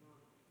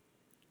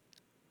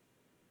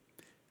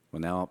 Well,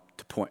 now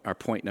to our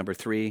point number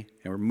 3,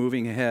 and we're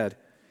moving ahead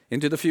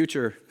into the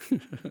future.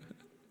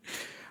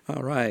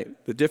 All right,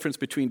 the difference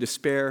between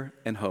despair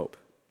and hope.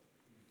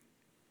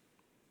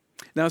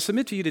 Now, I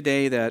submit to you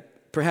today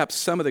that perhaps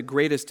some of the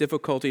greatest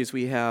difficulties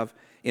we have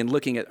in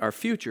looking at our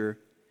future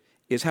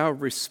is how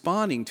we've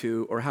responded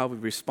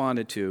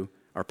to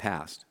our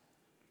past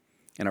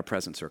and our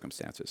present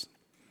circumstances.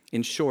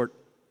 In short,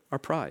 our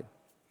pride,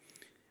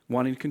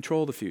 wanting to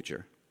control the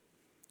future,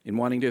 in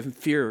wanting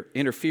to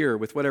interfere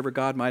with whatever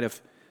God might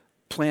have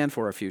planned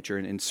for our future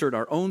and insert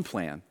our own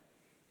plan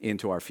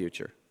into our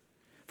future.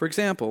 For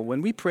example,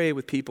 when we pray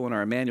with people in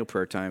our Emmanuel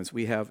prayer times,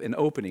 we have an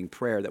opening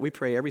prayer that we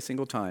pray every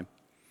single time.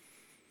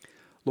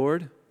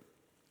 Lord,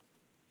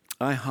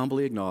 I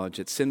humbly acknowledge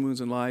that sin,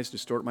 wounds, and lies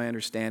distort my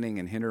understanding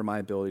and hinder my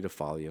ability to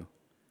follow you.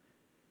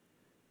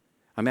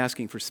 I'm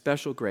asking for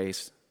special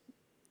grace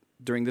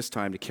during this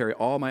time to carry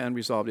all my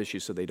unresolved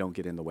issues so they don't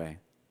get in the way.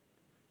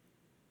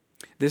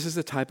 This is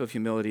the type of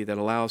humility that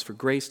allows for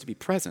grace to be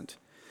present.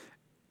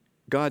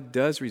 God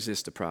does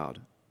resist the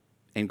proud,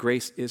 and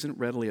grace isn't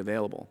readily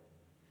available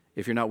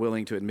if you're not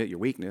willing to admit your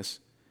weakness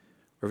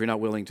or if you're not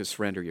willing to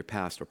surrender your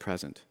past or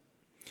present.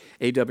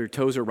 A.W.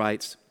 Tozer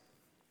writes,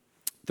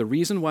 "The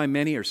reason why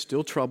many are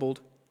still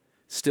troubled,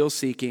 still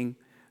seeking,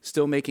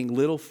 still making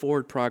little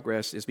forward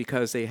progress is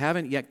because they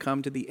haven't yet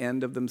come to the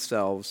end of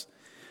themselves.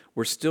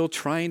 We're still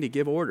trying to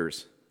give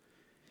orders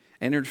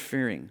and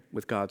interfering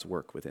with God's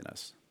work within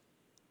us."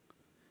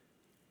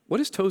 What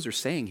is Tozer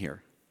saying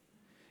here?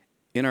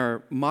 In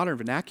our modern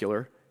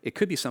vernacular, it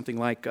could be something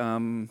like,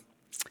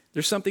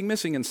 there's something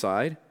missing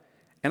inside,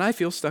 and I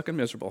feel stuck and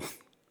miserable.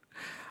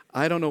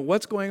 I don't know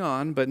what's going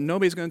on, but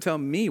nobody's going to tell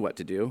me what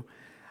to do.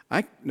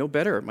 I know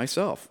better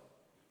myself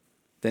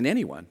than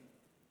anyone,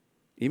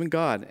 even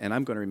God, and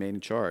I'm going to remain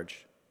in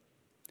charge.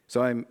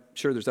 So I'm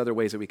sure there's other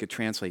ways that we could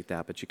translate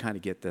that, but you kind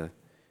of get the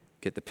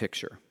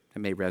picture. It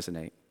may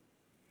resonate.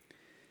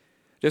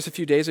 Just a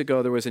few days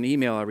ago, there was an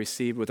email I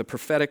received with a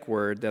prophetic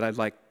word that I'd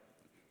like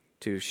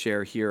to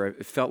share here.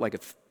 It felt like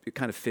it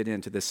kind of fit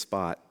into this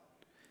spot.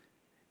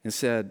 It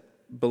said,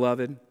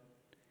 "Beloved,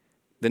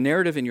 the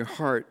narrative in your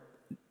heart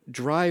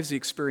drives the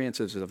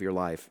experiences of your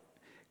life.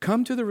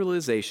 Come to the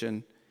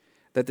realization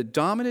that the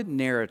dominant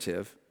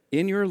narrative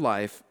in your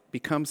life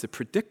becomes the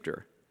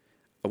predictor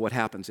of what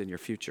happens in your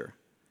future."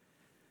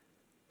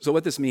 So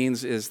what this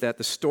means is that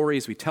the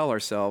stories we tell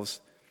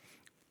ourselves,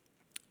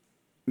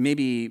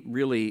 maybe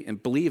really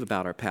and believe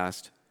about our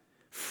past,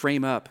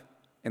 frame up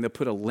and they'll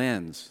put a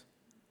lens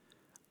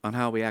on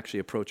how we actually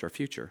approach our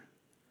future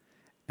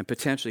and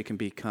potentially can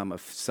become a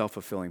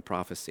self-fulfilling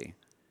prophecy.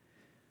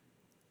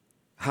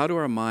 How do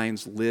our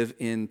minds live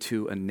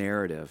into a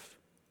narrative?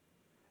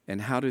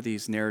 And how do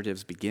these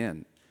narratives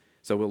begin?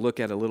 So we'll look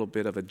at a little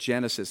bit of a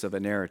genesis of a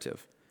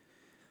narrative.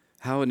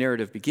 How a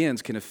narrative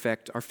begins can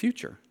affect our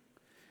future,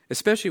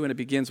 especially when it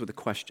begins with a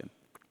question.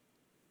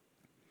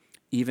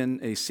 Even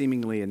a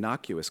seemingly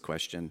innocuous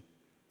question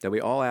that we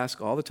all ask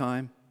all the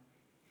time,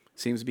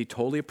 seems to be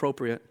totally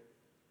appropriate,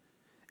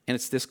 and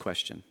it's this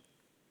question.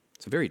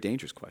 It's a very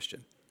dangerous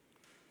question.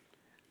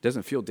 It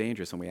doesn't feel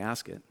dangerous when we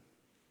ask it.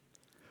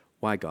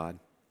 Why, God?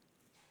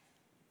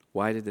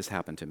 Why did this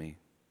happen to me?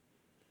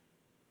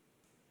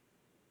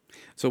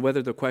 So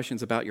whether the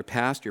question's about your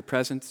past, your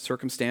present,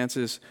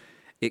 circumstances,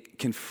 it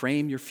can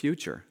frame your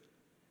future.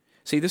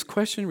 See, this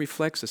question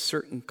reflects a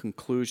certain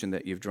conclusion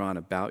that you've drawn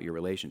about your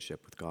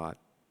relationship with God.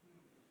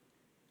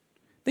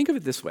 Think of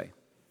it this way.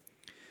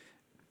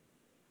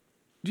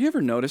 Do you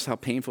ever notice how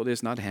painful it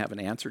is not to have an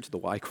answer to the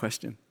why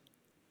question?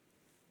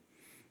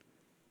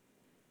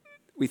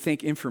 We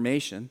think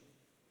information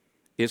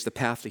is the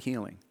path to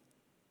healing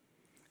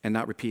and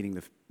not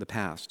repeating the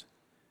past.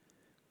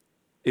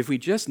 If we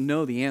just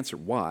know the answer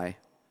why,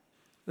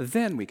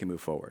 then we can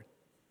move forward.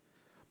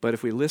 But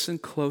if we listen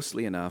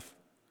closely enough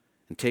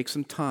and take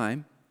some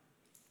time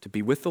to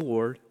be with the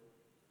Lord,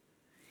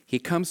 He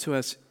comes to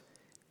us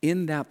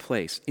in that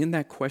place, in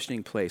that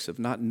questioning place of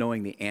not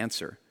knowing the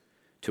answer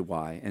to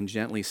why, and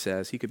gently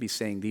says, He could be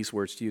saying these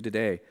words to you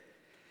today.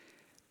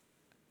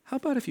 How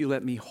about if you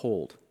let me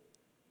hold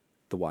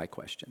the why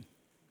question?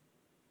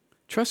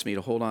 Trust me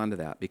to hold on to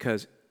that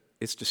because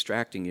it's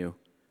distracting you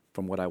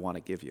from what I want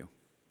to give you.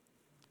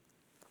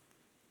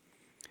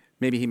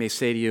 Maybe He may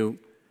say to you,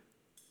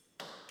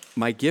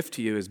 my gift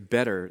to you is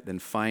better than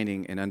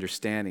finding an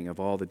understanding of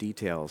all the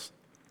details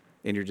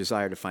in your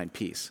desire to find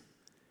peace.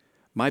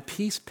 My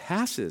peace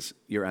passes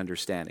your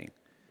understanding.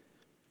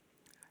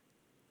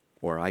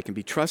 Or I can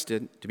be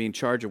trusted to be in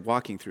charge of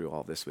walking through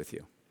all this with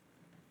you.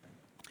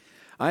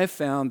 I have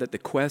found that the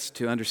quest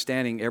to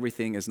understanding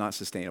everything is not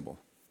sustainable,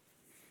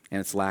 and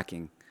it's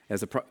lacking.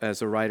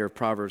 As a writer of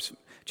Proverbs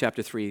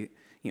chapter 3,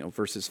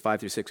 verses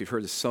 5 through 6, we've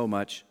heard this so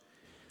much.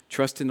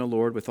 Trust in the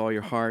Lord with all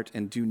your heart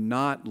and do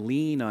not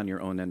lean on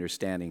your own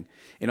understanding.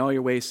 In all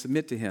your ways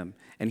submit to Him,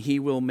 and He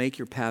will make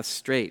your path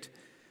straight.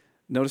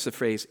 Notice the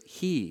phrase,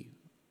 He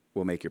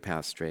will make your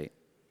path straight.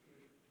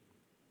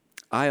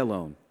 I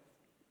alone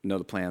know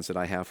the plans that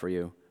I have for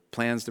you,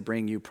 plans to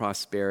bring you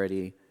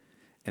prosperity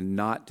and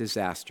not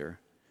disaster,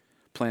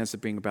 plans to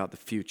bring about the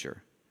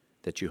future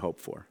that you hope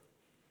for.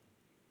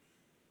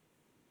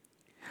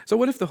 So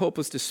what if the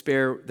hopeless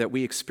despair that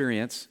we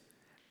experience,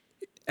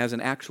 as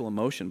an actual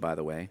emotion, by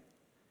the way,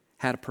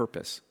 had a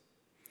purpose?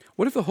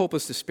 What if the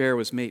hopeless despair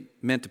was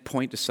meant to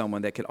point to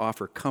someone that could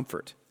offer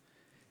comfort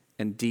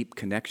and deep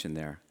connection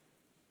there?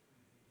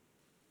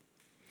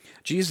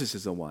 Jesus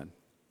is the one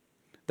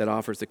that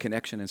offers the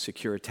connection and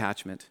secure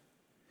attachment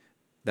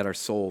that our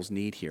souls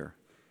need here.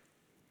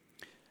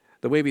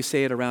 The way we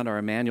say it around our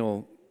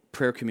Emmanuel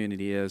prayer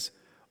community is,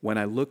 when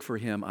I look for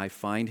Him, I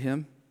find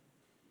Him.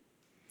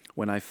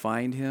 When I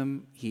find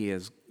Him, He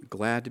is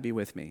glad to be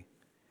with me,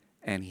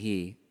 and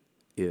He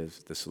is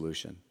the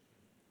solution.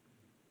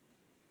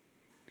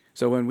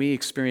 So when we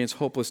experience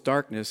hopeless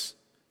darkness,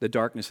 the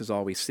darkness is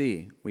all we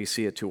see. We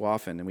see it too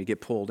often, and we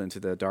get pulled into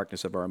the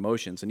darkness of our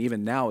emotions. And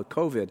even now with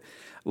COVID,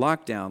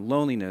 lockdown,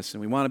 loneliness,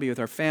 and we want to be with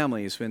our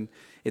families, when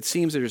it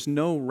seems there's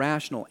no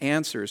rational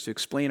answers to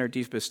explain our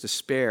deepest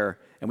despair,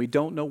 and we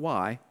don't know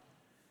why,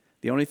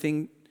 the only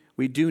thing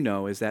we do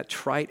know is that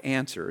trite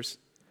answers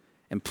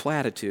and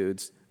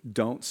platitudes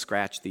don't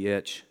scratch the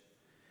itch.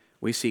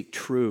 We seek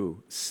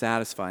true,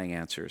 satisfying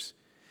answers.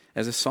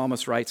 As the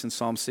psalmist writes in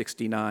Psalm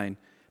 69,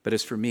 but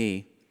as for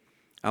me,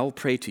 I will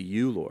pray to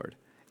you, Lord.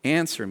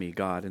 Answer me,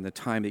 God, in the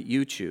time that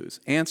you choose.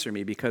 Answer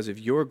me because of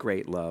your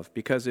great love,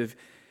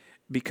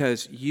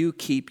 because you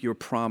keep your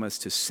promise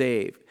to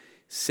save.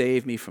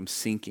 Save me from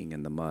sinking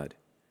in the mud.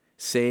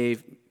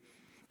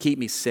 Keep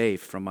me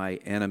safe from my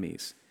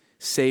enemies,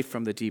 safe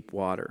from the deep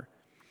water.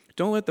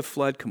 Don't let the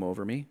flood come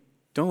over me.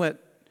 Don't let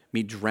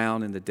me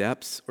drown in the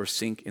depths or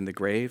sink in the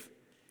grave.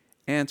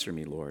 Answer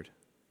me, Lord,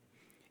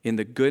 in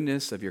the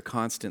goodness of your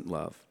constant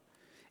love,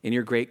 in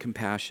your great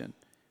compassion.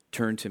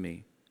 Turn to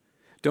me.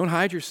 Don't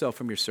hide yourself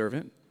from your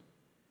servant.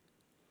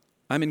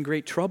 I'm in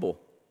great trouble.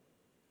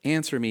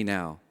 Answer me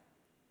now.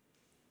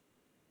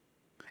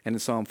 And in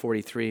Psalm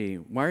 43,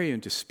 why are you in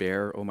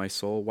despair, O my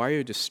soul? Why are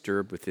you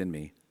disturbed within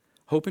me?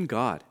 Hope in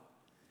God,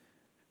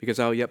 because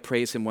I will yet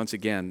praise him once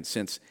again,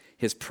 since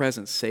his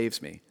presence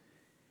saves me,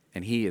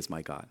 and he is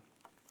my God.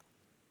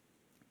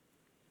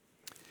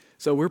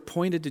 So we're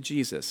pointed to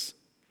Jesus.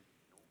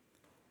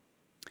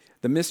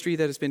 The mystery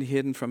that has been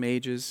hidden from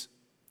ages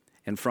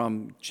and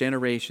from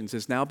generations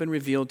has now been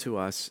revealed to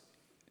us,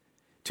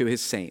 to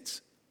his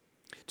saints.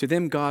 To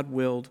them God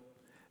willed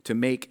to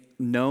make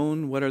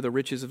known what are the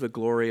riches of the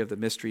glory of the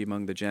mystery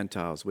among the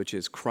Gentiles, which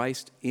is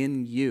Christ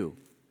in you,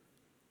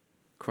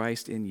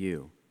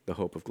 the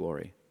hope of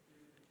glory.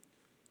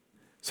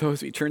 So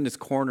as we turn this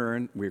corner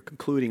and we're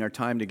concluding our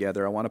time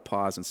together, I want to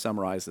pause and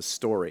summarize the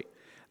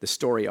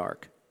story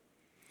arc.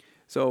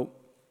 So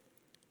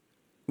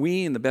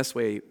we, in the best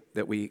way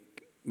that we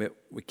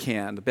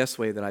can, the best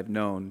way that I've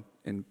known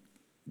in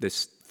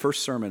this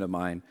first sermon of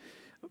mine,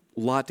 a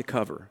lot to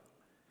cover.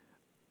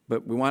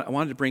 But I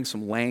wanted to bring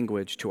some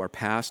language to our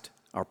past,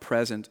 our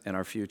present, and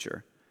our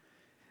future,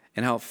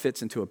 and how it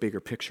fits into a bigger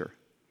picture.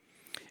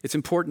 It's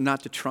important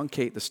not to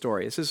truncate the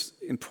story. This is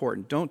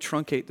important. Don't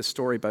truncate the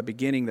story by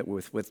beginning that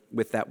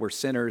with that we're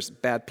sinners,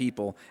 bad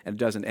people, and it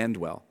doesn't end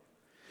well.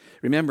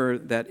 Remember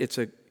that it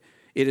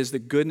is the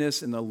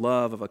goodness and the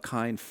love of a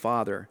kind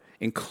Father,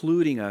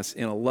 including us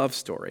in a love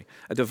story,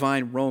 a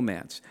divine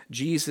romance.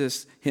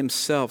 Jesus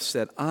himself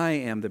said, I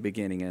am the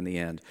beginning and the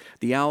end,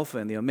 the Alpha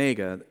and the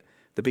Omega,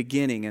 the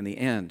beginning and the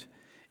end.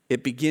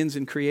 It begins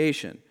in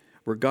creation,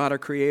 where God, our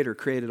Creator,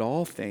 created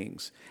all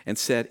things and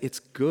said, it's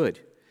good.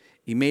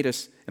 He made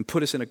us and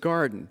put us in a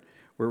garden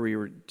where we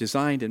were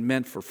designed and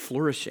meant for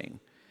flourishing,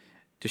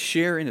 to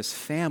share in his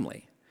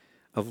family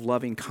of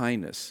loving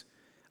kindness,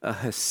 a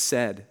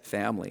Hesed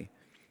family.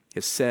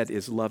 Hesed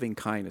is loving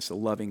kindness, a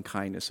loving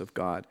kindness of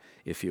God,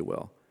 if you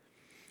will.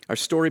 Our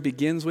story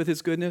begins with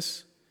his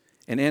goodness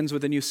and ends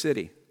with a new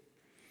city.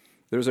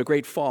 There's a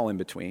great fall in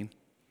between.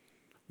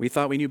 We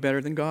thought we knew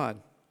better than God,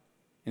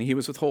 and he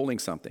was withholding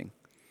something.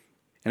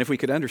 And if we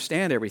could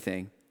understand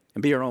everything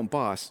and be our own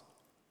boss,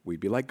 we'd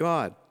be like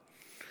God.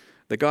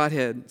 The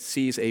Godhead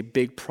sees a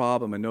big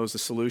problem and knows the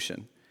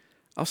solution.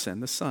 I'll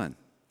send the Son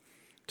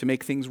to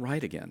make things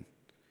right again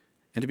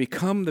and to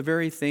become the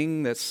very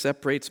thing that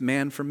separates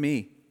man from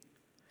me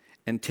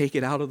and take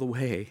it out of the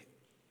way.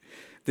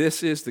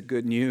 This is the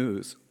good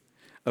news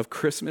of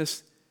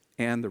Christmas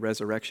and the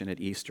resurrection at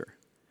Easter.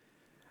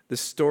 The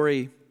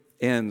story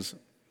ends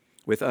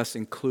with us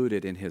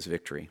included in his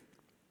victory.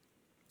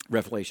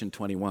 Revelation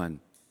 21.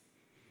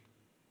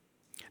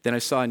 Then I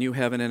saw a new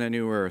heaven and a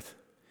new earth,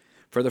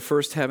 for the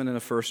first heaven and the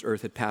first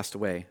earth had passed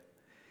away,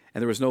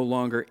 and there was no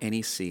longer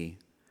any sea.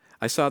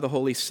 I saw the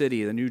holy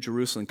city, the new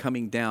Jerusalem,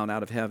 coming down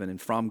out of heaven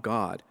and from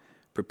God,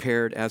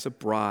 prepared as a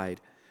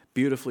bride,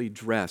 beautifully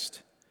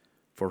dressed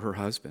for her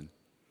husband.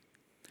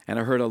 And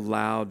I heard a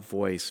loud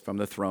voice from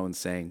the throne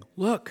saying,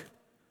 look,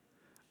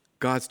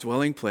 God's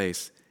dwelling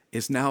place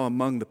is now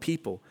among the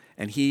people,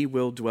 and he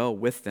will dwell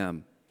with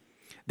them.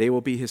 They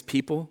will be his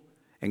people,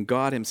 and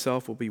God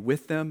himself will be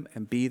with them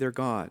and be their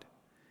God.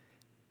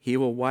 He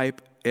will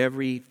wipe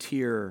every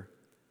tear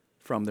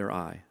from their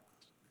eye.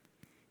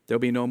 There'll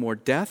be no more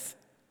death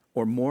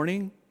or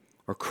mourning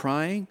or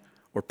crying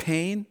or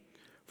pain,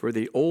 for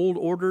the old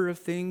order of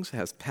things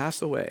has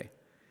passed away.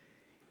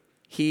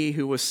 He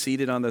who was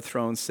seated on the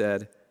throne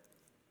said,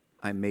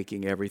 I'm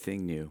making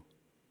everything new.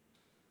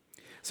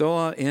 So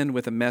I'll end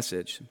with a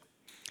message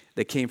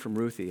that came from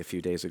Ruthie a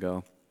few days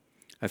ago.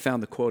 I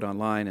found the quote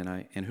online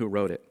and who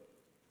wrote it.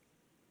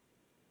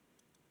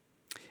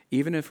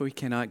 Even if we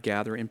cannot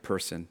gather in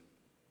person,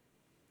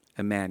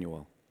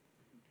 Emmanuel,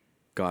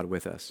 God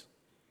with us.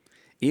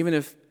 Even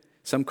if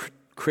some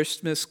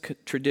Christmas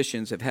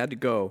traditions have had to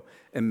go,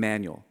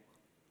 Emmanuel,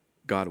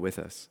 God with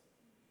us.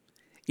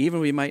 Even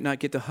we might not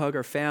get to hug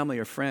our family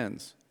or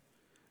friends,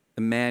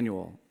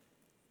 Emmanuel,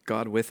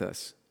 God with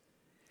us.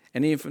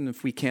 And even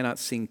if we cannot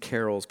sing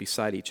carols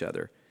beside each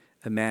other,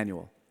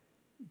 Emmanuel,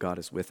 God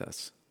is with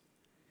us.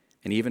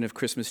 And even if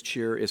Christmas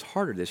cheer is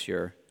harder this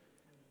year,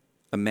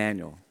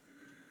 Emmanuel,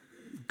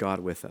 God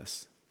with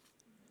us.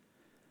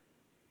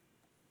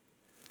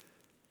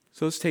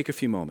 So let's take a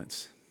few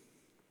moments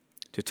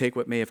to take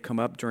what may have come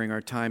up during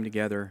our time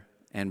together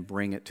and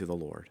bring it to the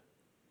Lord.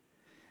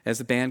 As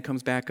the band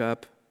comes back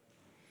up,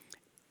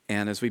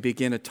 and as we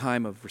begin a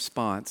time of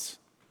response,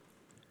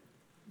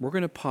 we're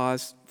going to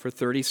pause for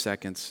 30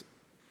 seconds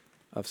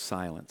of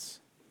silence.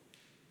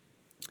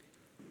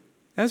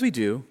 As we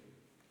do,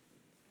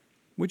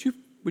 would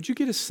you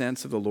get a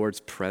sense of the Lord's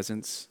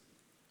presence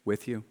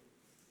with you?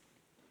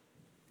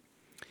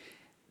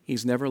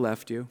 He's never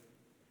left you.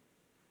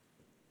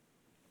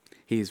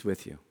 He's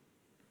with you.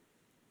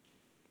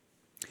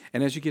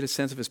 And as you get a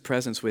sense of his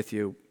presence with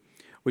you,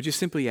 would you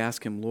simply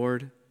ask him,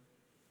 Lord,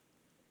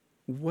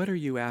 what are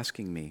you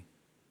asking me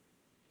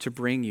to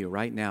bring you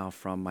right now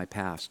from my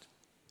past,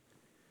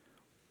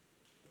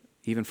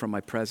 even from my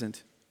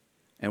present,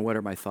 and what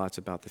are my thoughts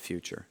about the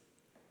future?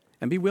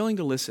 And be willing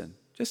to listen.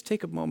 Just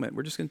take a moment.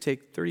 We're just going to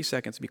take 30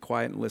 seconds to be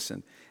quiet and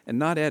listen and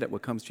not edit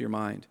what comes to your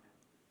mind.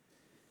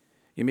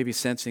 You may be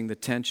sensing the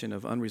tension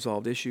of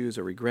unresolved issues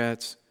or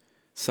regrets,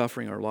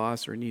 suffering or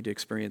loss, or need to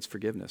experience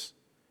forgiveness.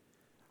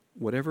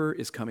 Whatever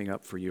is coming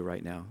up for you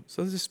right now.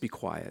 So just be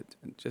quiet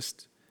and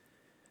just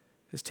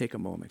take a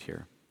moment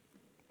here.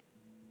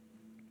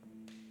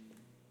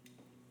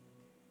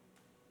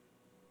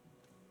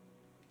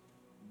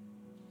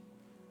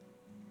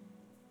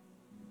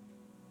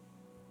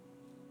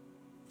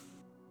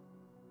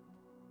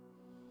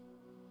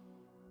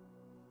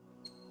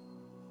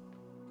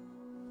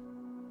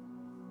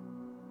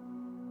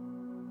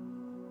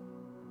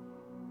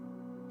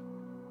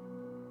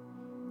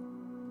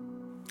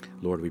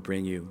 Lord, we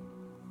bring you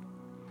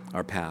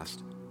our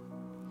past.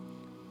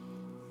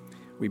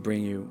 We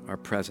bring you our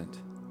present.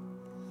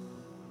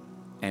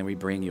 And we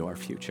bring you our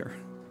future.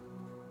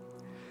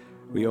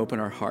 We open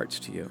our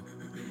hearts to you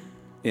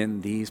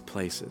in these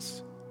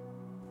places.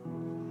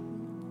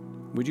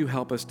 Would you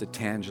help us to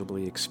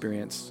tangibly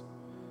experience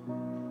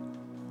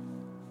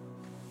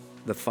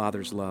the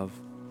Father's love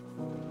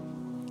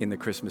in the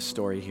Christmas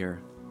story here?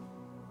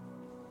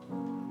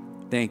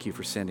 Thank you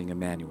for sending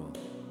Emmanuel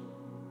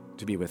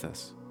to be with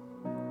us.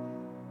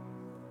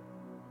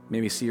 May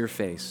we see your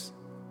face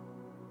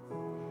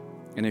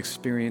and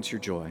experience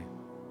your joy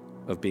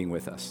of being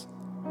with us.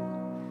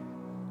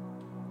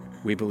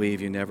 We believe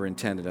you never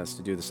intended us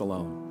to do this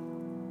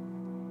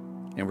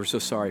alone, and we're so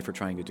sorry for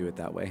trying to do it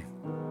that way.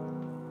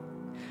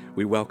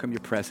 We welcome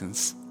your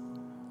presence,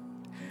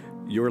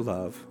 your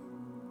love,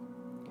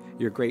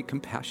 your great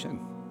compassion,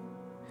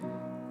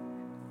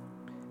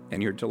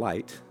 and your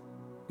delight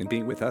in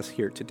being with us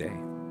here today,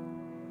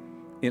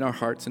 in our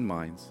hearts and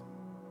minds.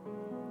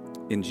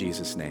 In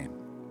Jesus' name.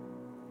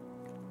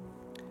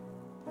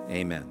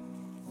 Amen.